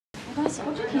关系，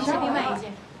我这挺是另外一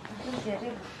件。姐这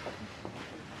个，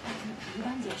你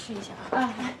帮你解释一下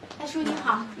啊。大叔你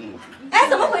好。哎，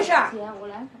怎么回事？姐，我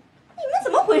来。你们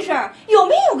怎么回事？有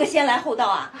没有个先来后到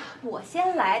啊？我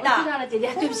先来的。我知道了，姐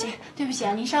姐，对不起，对不起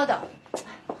啊，您稍等。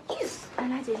意思。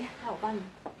来，姐姐，来我帮你。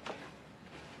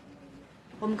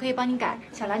我们可以帮您改，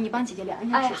小兰，你帮姐姐量一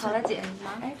下尺寸。好了，姐。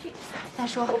哎，大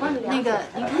叔，我帮你量。那个，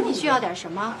您看你需要点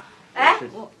什么？哎，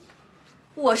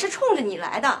我是冲着你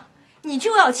来的，你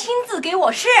就要亲自给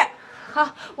我试。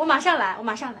好，我马上来，我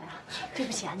马上来啊！对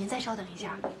不起啊，您再稍等一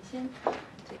下。先。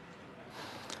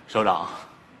首长，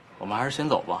我们还是先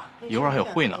走吧，一会儿还有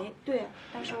会呢。对，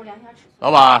到时候量一下尺寸。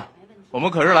老板，我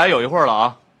们可是来有一会儿了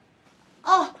啊。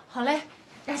哦，好嘞。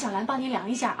让小兰帮您量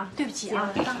一下啊！对不起啊，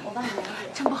我帮你量。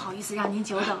真不好意思让您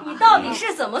久等了。你到底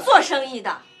是怎么做生意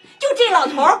的？就这老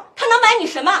头，他能买你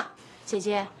什么？姐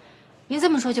姐，您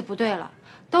这么说就不对了。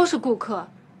都是顾客，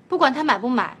不管他买不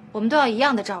买，我们都要一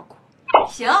样的照顾。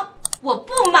行，我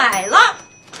不买了。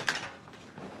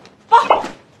包。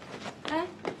哎，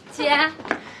姐，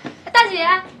大姐，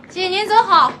姐您走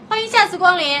好，欢迎下次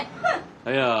光临。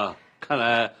哎呀，看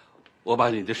来我把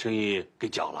你的生意给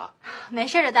搅了。没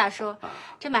事的，大叔，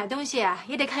这买东西啊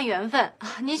也得看缘分。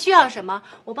您需要什么，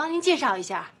我帮您介绍一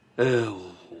下。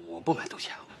我不买东西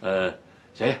啊。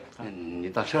小叶，你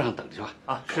到车上等着吧。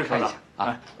啊，是看一下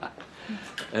啊。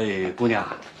哎，姑娘，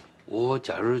我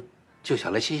假如就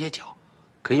想来歇歇脚，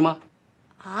可以吗？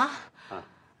啊？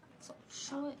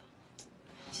稍微，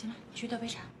行了，你去倒杯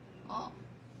茶。哦，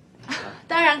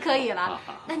当然可以了。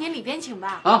那您里边请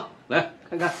吧。啊，来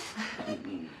看看。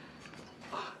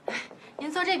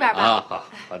您坐这边吧。啊，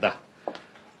好的。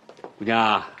姑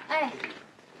娘。哎。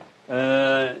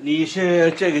你是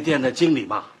这个店的经理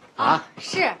吗？啊，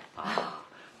是。啊，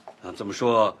这么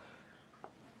说，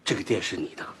这个店是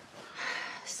你的？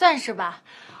算是吧。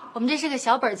我们这是个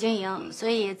小本经营，所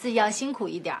以自己要辛苦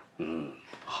一点。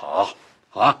好，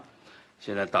好啊。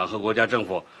现在党和国家政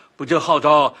府不就号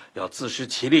召要自食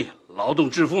其力、劳动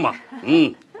致富吗？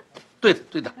对的，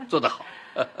对的，做得好。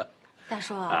大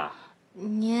叔啊，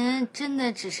您真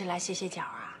的只是来歇歇脚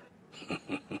啊？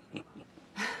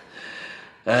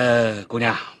姑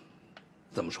娘，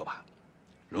这么说吧，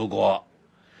如果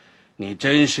你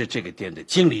真是这个店的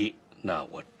经理，那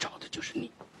我找的就是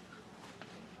你。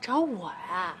找我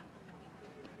呀？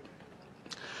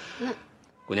那，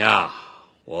姑娘，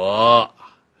我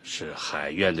是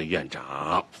海院的院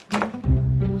长。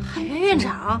海院院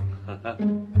长？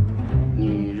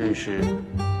你认识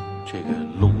这个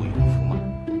陆永福吗？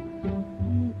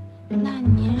那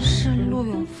您是陆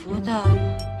永福的？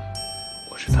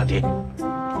我是他爹。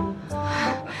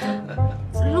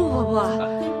陆伯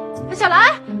伯，小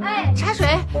兰，哎，茶水，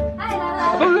哎，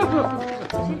来，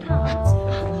谁烫啊？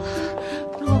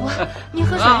陆伯伯，您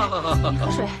喝水，您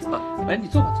喝水。来，你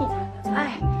坐吧，坐吧。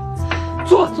哎，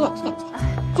坐，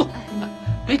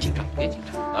别紧张，别紧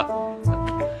张啊。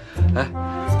哎，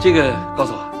这个告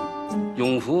诉我，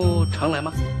永福常来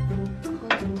吗？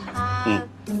他，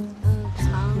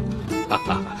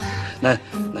常。那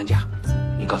这样，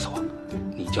你告诉我，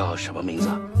你叫什么名字？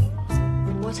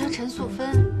我叫陈素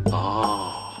芬。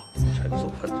哦，陈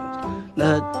素芬。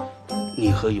那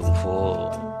你和永福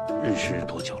认识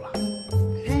多久了？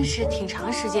认识挺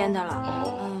长时间的了。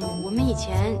我们以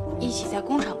前一起在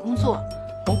工厂工作。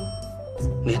哦，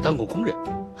你也当过工人？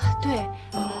对，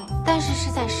但是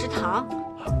是在食堂。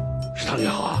食堂也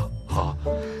好啊，好，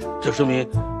这说明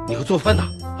你会做饭呢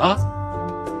啊。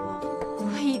我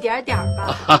会一点点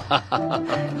吧。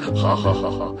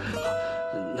好。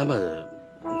那么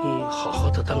你好好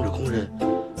的当着工人，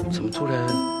怎么突然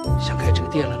想开这个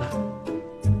店了呢？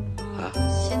啊？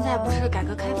现在不是改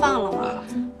革开放了吗？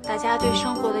大家对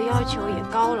生活的要求也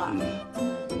高了，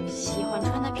喜欢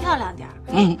穿得漂亮点。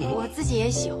我自己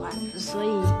也喜欢，所以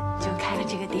就开了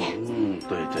这个店。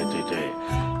对，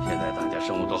现在大家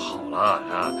生活都好了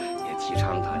啊，也提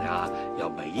倡大家要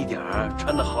美一点，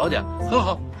穿得好点，很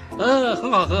好，很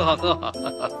好。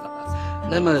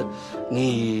那么，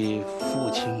你父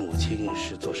亲母亲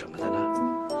是做什么的呢？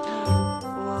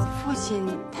我父亲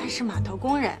他是码头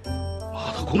工人。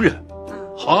码头工人？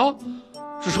好，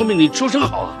这说明你出身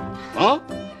好啊。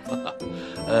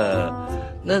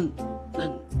那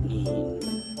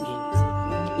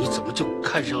你怎么就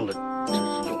看上了这是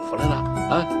永福了呢？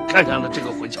啊，看上了这个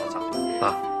混小子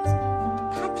啊？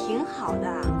他挺好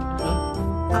的。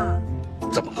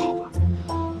怎么好吧？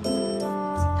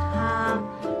他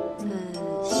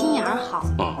心眼好。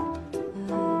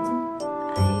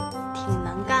还挺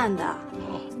能干的。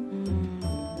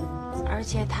而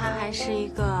且他还是一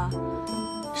个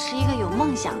有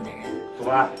梦想的人。主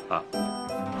办啊，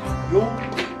哟，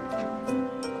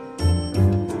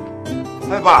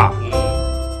哎，爸，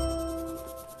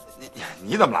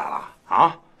你怎么来了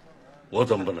啊？我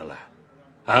怎么不能来？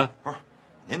啊？不是，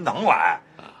您能来，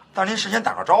但是您事先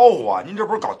打个招呼啊！您这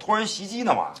不是搞突然袭击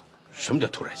呢吗？什么叫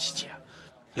突然袭击啊？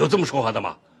有这么说话的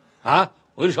吗？啊！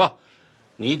我跟你说，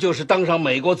你就是当上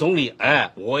美国总理，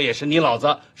哎，我也是你老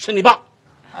子，是你爸。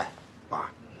哎，爸，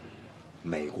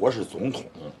美国是总统，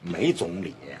没总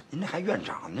理，您这还院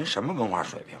长，您什么文化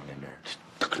水平？您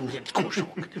这跟你跟我说，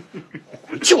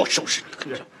回去我收拾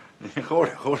你！您喝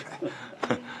水，喝水。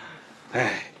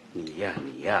哎，你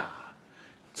呀，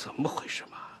怎么回事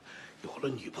嘛？有了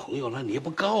女朋友了，你也不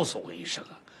告诉我一声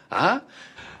啊？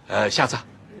下次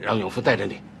让永福带着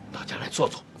你到家来坐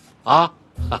坐，啊？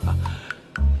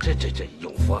这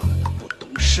永福啊，他不懂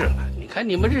事了。你看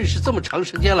你们认识这么长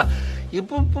时间了，也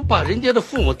不把人家的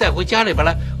父母带回家里边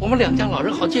来，我们两家老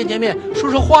人好见见面，说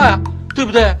说话呀，对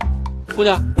不对，姑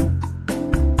娘？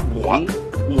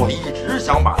我一直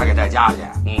想把他给带家去。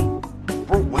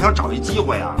不是，我想找一机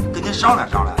会啊，跟您商量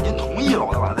商量，您同意了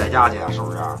我再把他带家去啊，是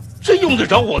不是？这用得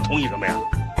着我同意什么呀？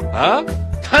啊，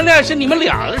谈恋爱是你们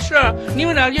俩的事，你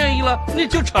们俩愿意了，那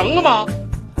就成了吗？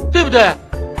对不对？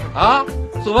啊，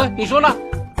祖文，你说呢？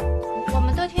我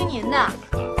们都听您的。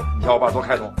你叫我爸多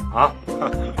开通啊！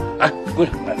哎，姑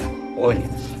娘，来，我问你，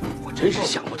我真是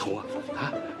想不通啊！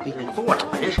你坐着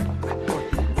没事。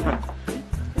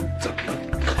怎么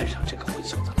看上这个混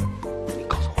小子了？你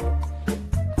告诉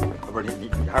我。不是你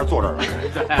还是坐这儿吧？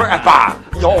不是，哎，爸，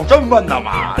有这么问的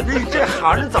吗？这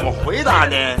行人怎么回答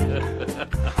呢？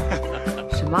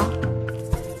什么？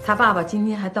他爸爸今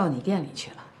天还到你店里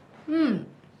去了？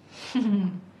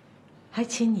还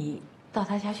请你到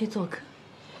他家去做客。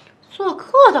做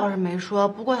客倒是没说，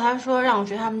不过他说让我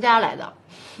去他们家来的。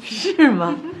是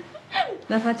吗？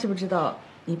那他知不知道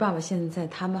你爸爸现在在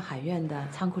他们海院的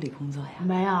仓库里工作呀？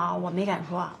没有，我没敢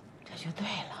说。这就对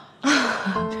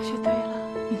了，这就对了。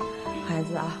孩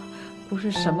子啊，不是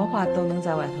什么话都能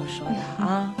在外头说的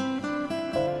啊。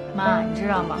妈，你知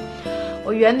道吗？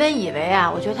我原本以为啊，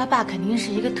我觉得他爸肯定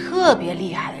是一个特别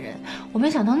厉害的人，我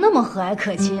没想到那么和蔼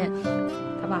可亲。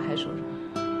他爸还说什么？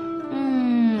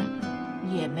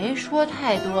也没说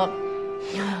太多，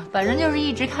反正就是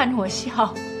一直看着我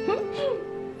笑。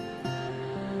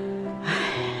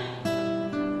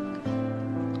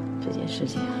这件事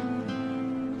情啊，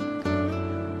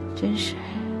真是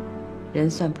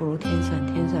人算不如天算，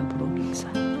天算不如命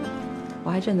算。我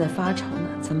还正在发愁呢，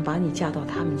怎么把你嫁到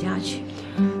他们家去，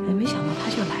哎，没想到他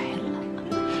就来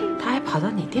了，他还跑到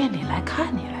你店里来看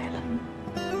你来了。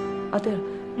啊，对了，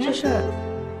这事儿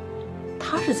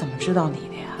他是怎么知道你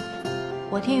的呀？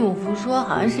我听永福说，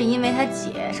好像是因为他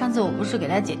姐，上次我不是给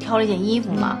他姐挑了一件衣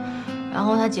服吗？然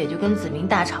后他姐就跟子明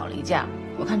大吵了一架，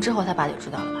我看之后他爸就知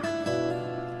道了吧。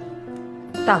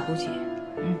大姑姐，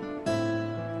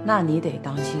那你得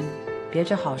当心，别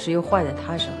这好事又坏在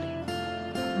他手里。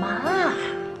妈，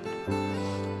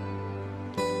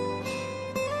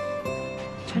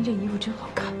穿这衣服真好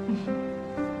看。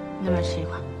要不要吃一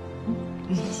块？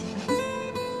谢谢。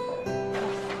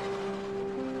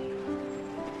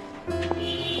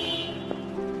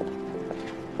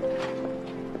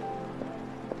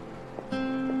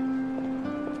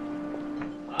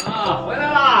回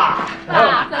来啦！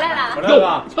爸，回来了。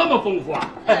哟，这么丰富啊！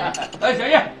哎，小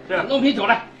叶，弄瓶酒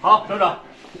来。好，首长。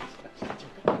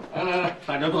来，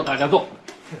大家坐，大家坐。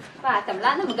爸，怎么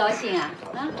了？那么高兴啊？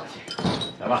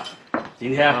来吧，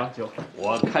今天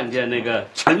我看见那个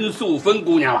陈素芬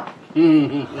姑娘了。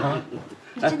你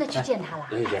真的去见她了？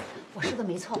对。我说的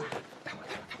没错吧？待会儿，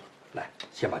来，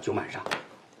先把酒满上。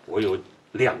我有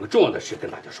2个重要的事跟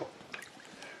大家说。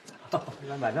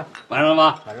来满上，满上了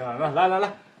吗？满上，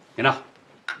来。你呢？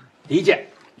第一件，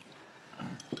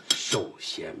授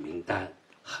衔名单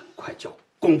很快就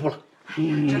公布了。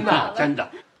真的。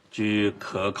据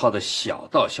可靠的小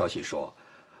道消息说，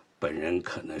本人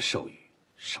可能授予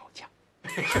少将。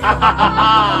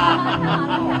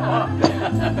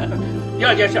第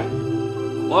2件事，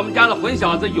我们家的混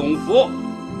小子永福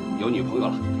有女朋友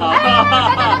了。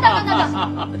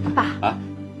等，爸，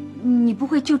你不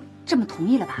会就这么同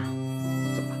意了吧？怎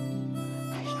么？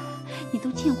哎呀，你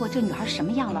都见过这女孩什么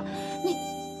样了，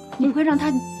你不会让她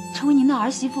成为您的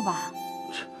儿媳妇吧？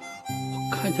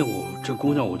我看见我这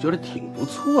姑娘，我觉得挺不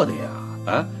错的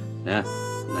呀。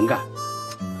能干，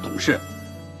懂事，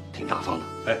挺大方的。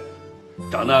哎，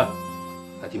长得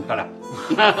还挺漂亮。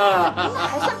那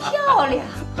还算漂亮？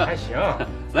还行。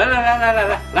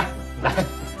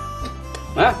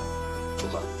来，祝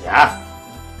贺姐。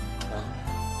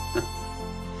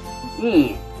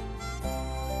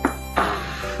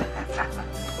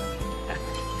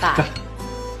爸，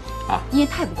你也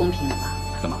太不公平了吧？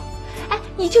干嘛？哎，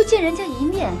你就见人家一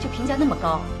面，见就评价那么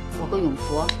高。我和永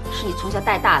福是你从小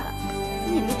带大的，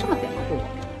你也没这么表扬过我。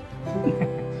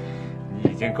你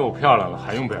已经够漂亮了，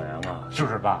还用表扬啊？是不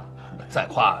是爸？再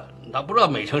夸他不知道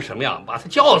美成什么样，把他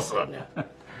叫死呢。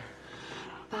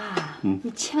爸，你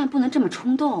千万不能这么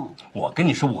冲动。我跟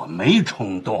你说，我没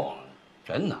冲动，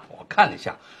真的，我看了一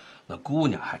下，那姑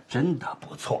娘还真的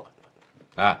不错。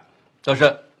哎，倒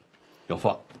是，永福，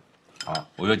啊，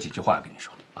我有几句话跟你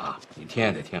说啊，你听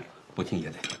也得听，不听也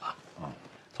得听啊。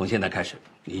从现在开始，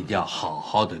你一定要好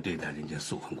好的对待人家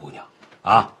素芬姑娘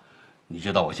啊。你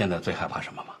知道我现在最害怕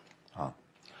什么吗？啊，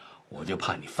我就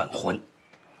怕你犯浑，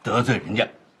得罪人家，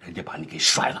人家把你给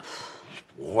甩了。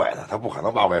不会的，他不可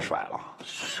能把我给甩了。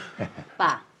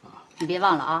爸，你别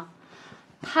忘了啊，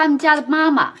他们家的妈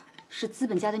妈是资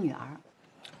本家的女儿。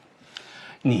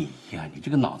你呀，你这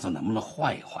个脑子能不能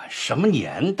换一换？什么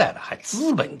年代了，还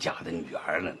资本家的女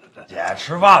儿呢？姐，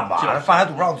吃饭吧，这饭还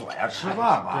堵不上嘴啊！吃饭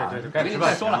吧。对，该吃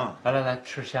饭。说了，来，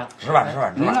吃虾。吃饭。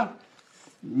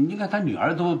你看他女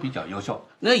儿都比较优秀，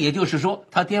那也就是说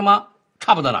他爹妈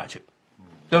差不到哪儿去，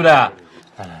对不对？来，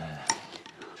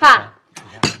爸，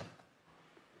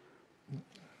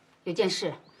有件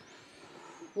事，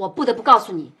我不得不告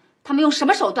诉你，他们用什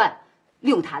么手段利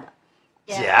用他的。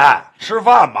姐，吃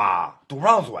饭吧，堵不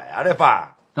上嘴啊，这饭。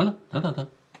等，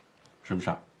什么事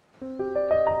儿？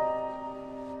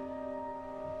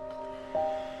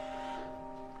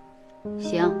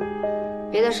行，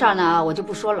别的事儿呢我就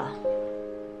不说了。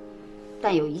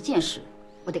但有一件事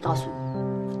我得告诉你，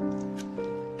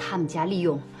他们家利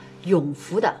用永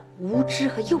福的无知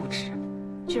和幼稚，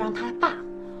就让他爸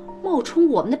冒充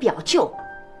我们的表舅，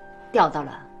调到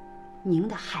了您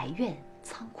的海苑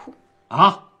仓库。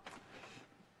啊？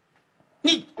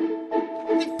你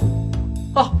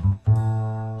哦，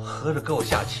合着跟我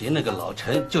下棋那个老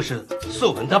陈就是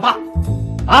素文他爸，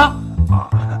啊？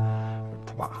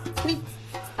他爸。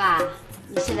爸，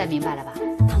你现在明白了吧？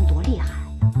他们多厉害！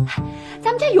咱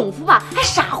们家永福吧，还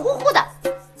傻乎乎的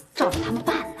照着他们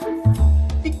办了。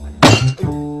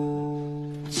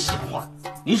闲话，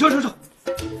你说，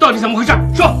到底怎么回事？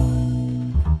说。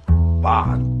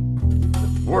爸，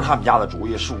不是他们家的主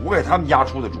意，是我给他们家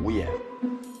出的主意。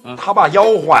他爸腰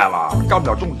坏了，干不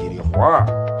了重体力活儿。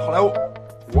后来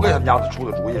我给他们家出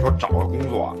的主意，说找个工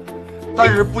作，但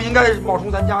是不应该冒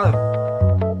充咱家的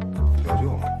表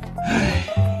舅。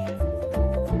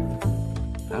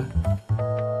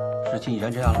事情已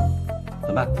然这样了，怎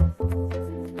么办？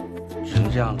只能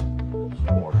这样了。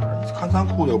我是看仓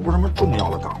库的又不是什么重要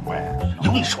的岗位，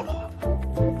有你说了吗？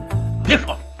别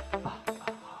说了。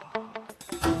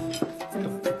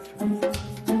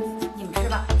你们吃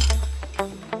吧，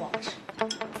我不吃。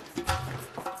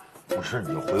不吃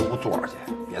你就回屋坐着去，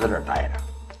别在这儿待着。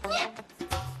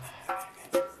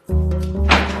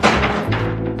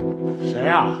谁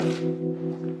呀？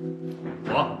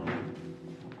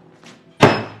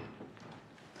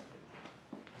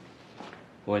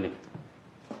我问你，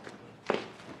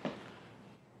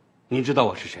你知道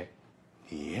我是谁？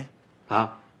你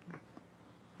啊，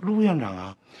陆院长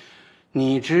啊。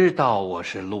你知道我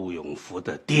是陆永福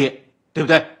的爹，对不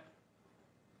对？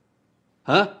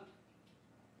啊？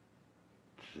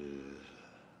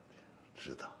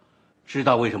知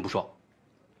道为什么不说？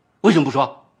为什么不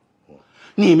说？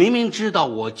你明明知道，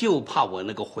我就怕我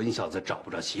那个混小子找不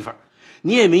着媳妇儿。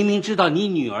你也明明知道，你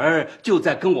女儿就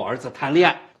在跟我儿子谈恋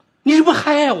爱，你是不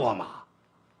害我吗？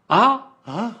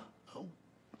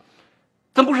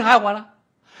怎么不是害我了？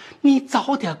你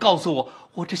早点告诉我，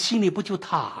我这心里不就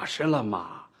踏实了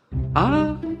吗？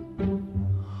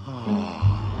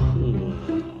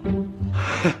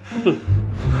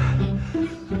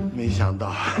没想到，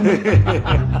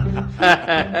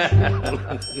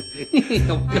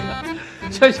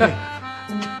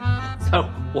行，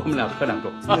我们俩喝两盅。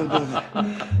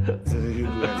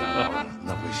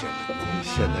那不行，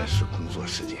现在是工作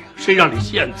时间。谁让你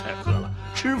现在喝了？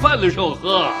吃饭的时候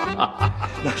喝。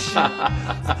那行。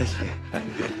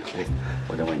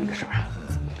我再问你个事儿，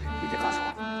你得告诉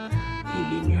我，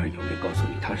你女儿有没有告诉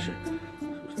你她是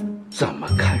怎么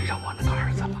看上我那个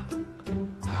儿子了？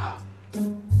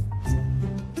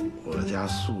我家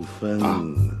素芬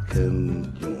跟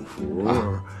永福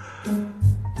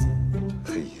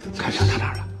看上他哪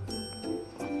儿了？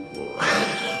我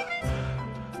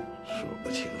说不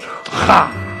清楚。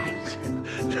哈，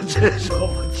这说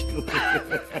不清楚。